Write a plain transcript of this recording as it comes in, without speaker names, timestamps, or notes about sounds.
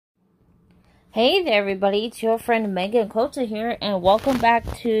Hey there everybody, it's your friend Megan Cota here, and welcome back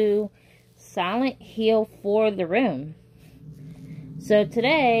to Silent Hill 4 The Room. So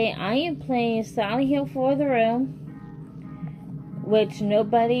today, I am playing Silent Hill 4 The Room, which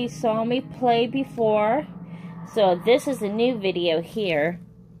nobody saw me play before. So this is a new video here.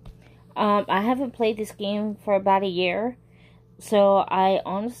 I haven't played this game for about a year, so I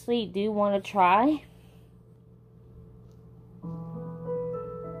honestly do want to try.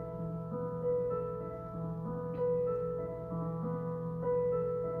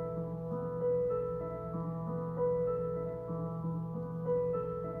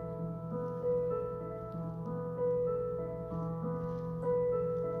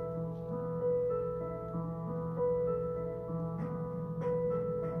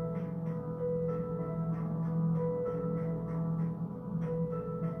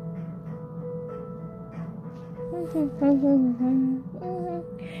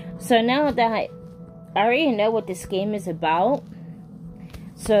 So now that I already know what this game is about,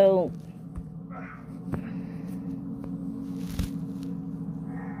 so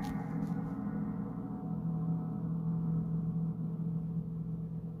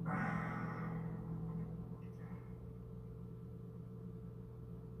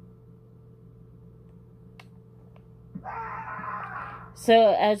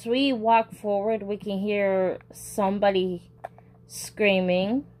as we walk forward, we can hear somebody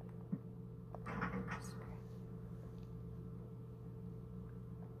screaming.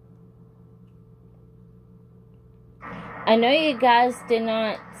 I know you guys did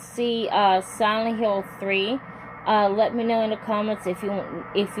not see Silent Hill 3. Let me know in the comments if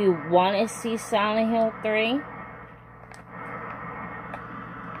you want to see Silent Hill 3.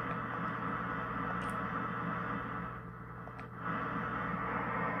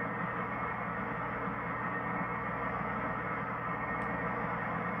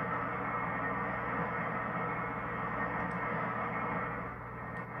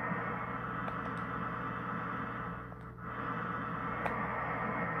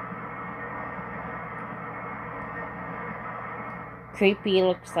 Creepy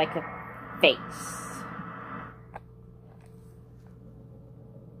looks like a face.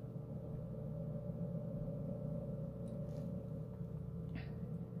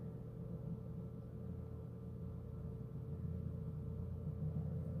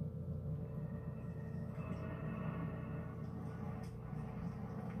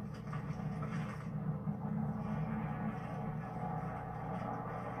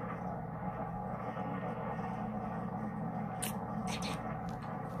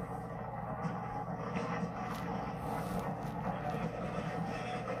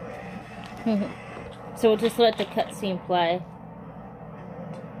 So we'll just let the cutscene play.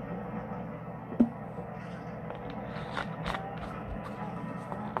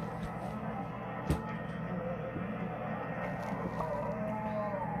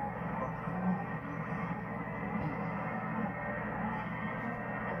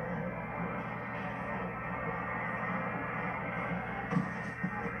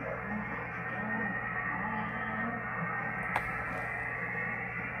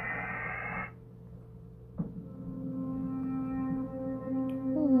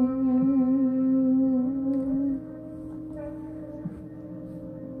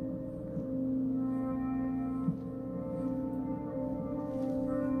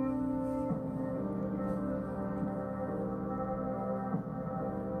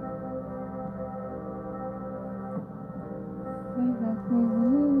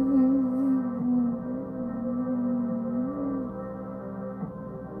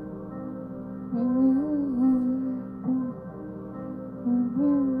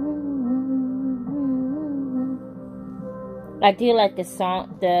 I do like the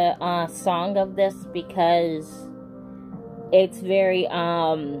song of this because it's very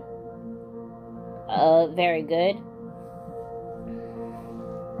very good.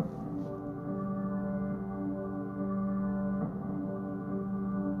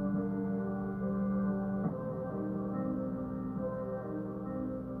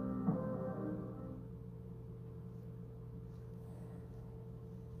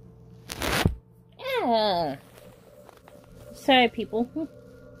 Yeah. Sorry, people.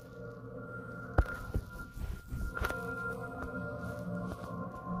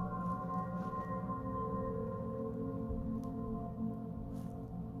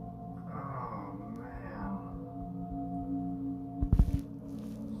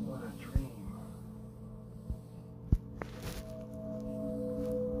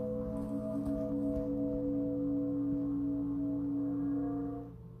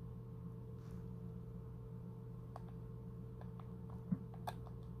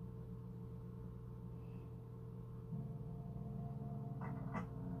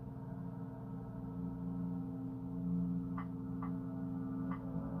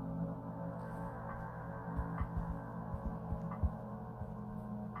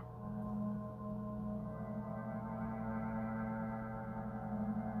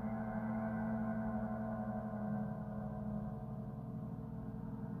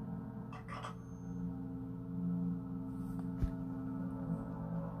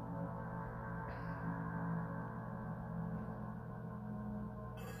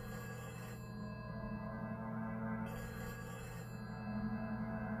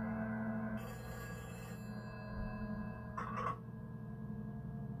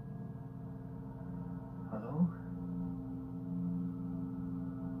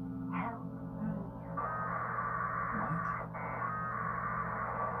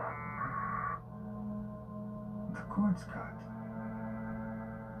 cord's cut.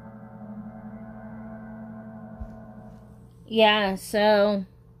 Yeah, so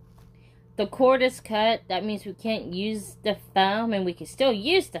the cord is cut. That means we can't use the phone, and we can still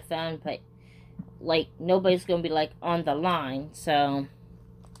use the phone, but like nobody's gonna be like on the line. So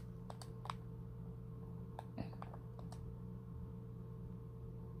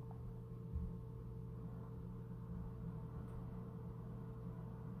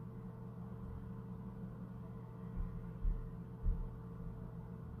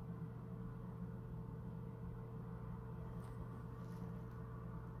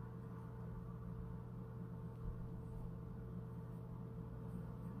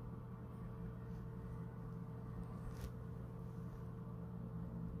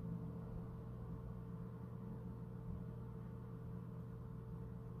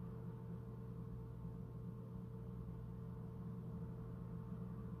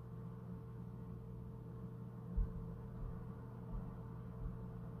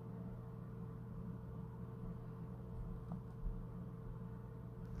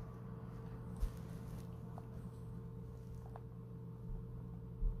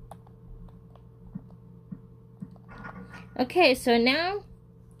okay, so now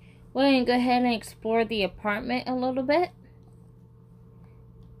we're gonna go ahead and explore the apartment a little bit.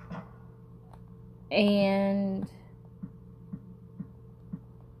 And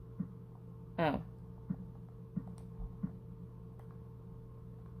oh.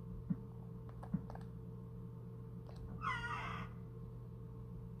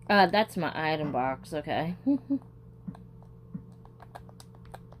 That's my item box, okay. You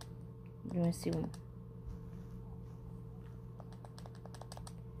wanna see one?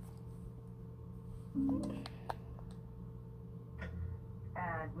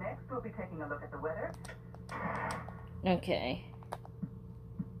 And next we'll be taking a look at the weather. Okay.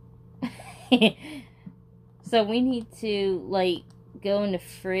 So we need to like go in the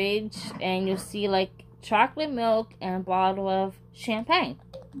fridge and you'll see like chocolate milk and a bottle of champagne.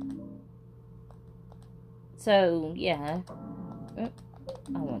 So yeah. Oh,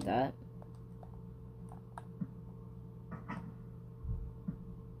 I want that.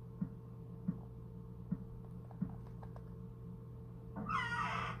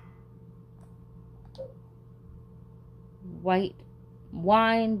 White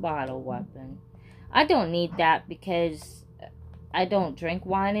wine bottle weapon. I don't need that because I don't drink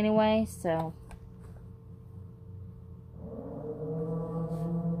wine anyway, so.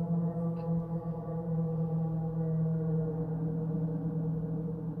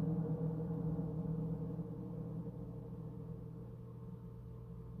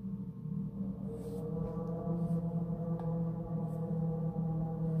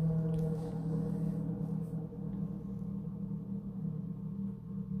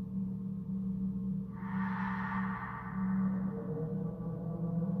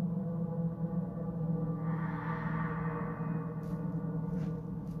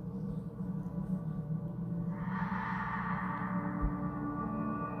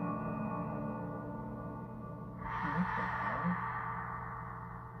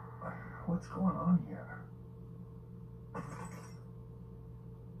 What's going on here?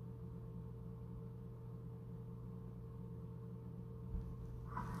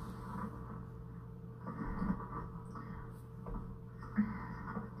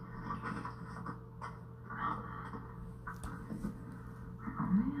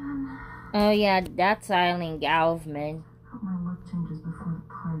 Oh yeah, that's Eileen Galvin. Hope my luck changes before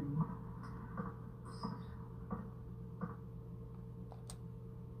the party.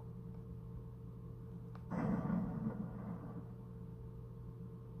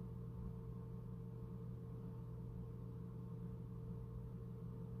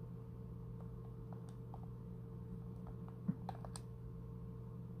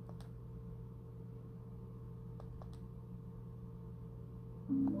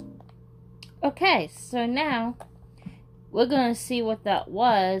 Okay, so now we're gonna see what that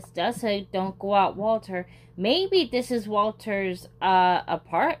was. Does say don't go out, Walter. Maybe this is Walter's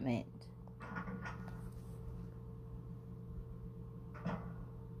apartment.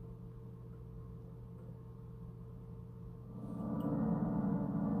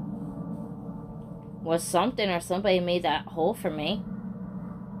 Was something or somebody made that hole for me.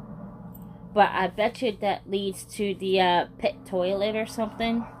 But I bet you that leads to the pit toilet or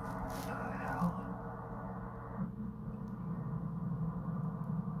something.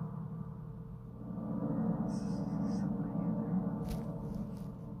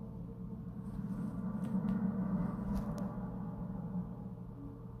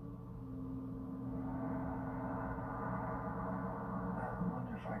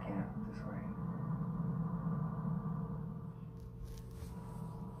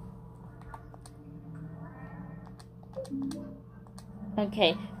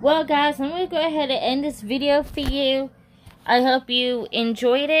 Okay, well guys, I'm going to go ahead and end this video for you. I hope you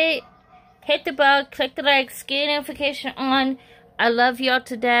enjoyed it. Hit the bell, click the like, get notification on. I love y'all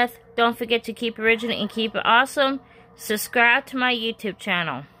to death. Don't forget to keep it original and keep it awesome. Subscribe to my YouTube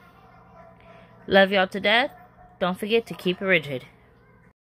channel. Love y'all to death. Don't forget to keep it rigid.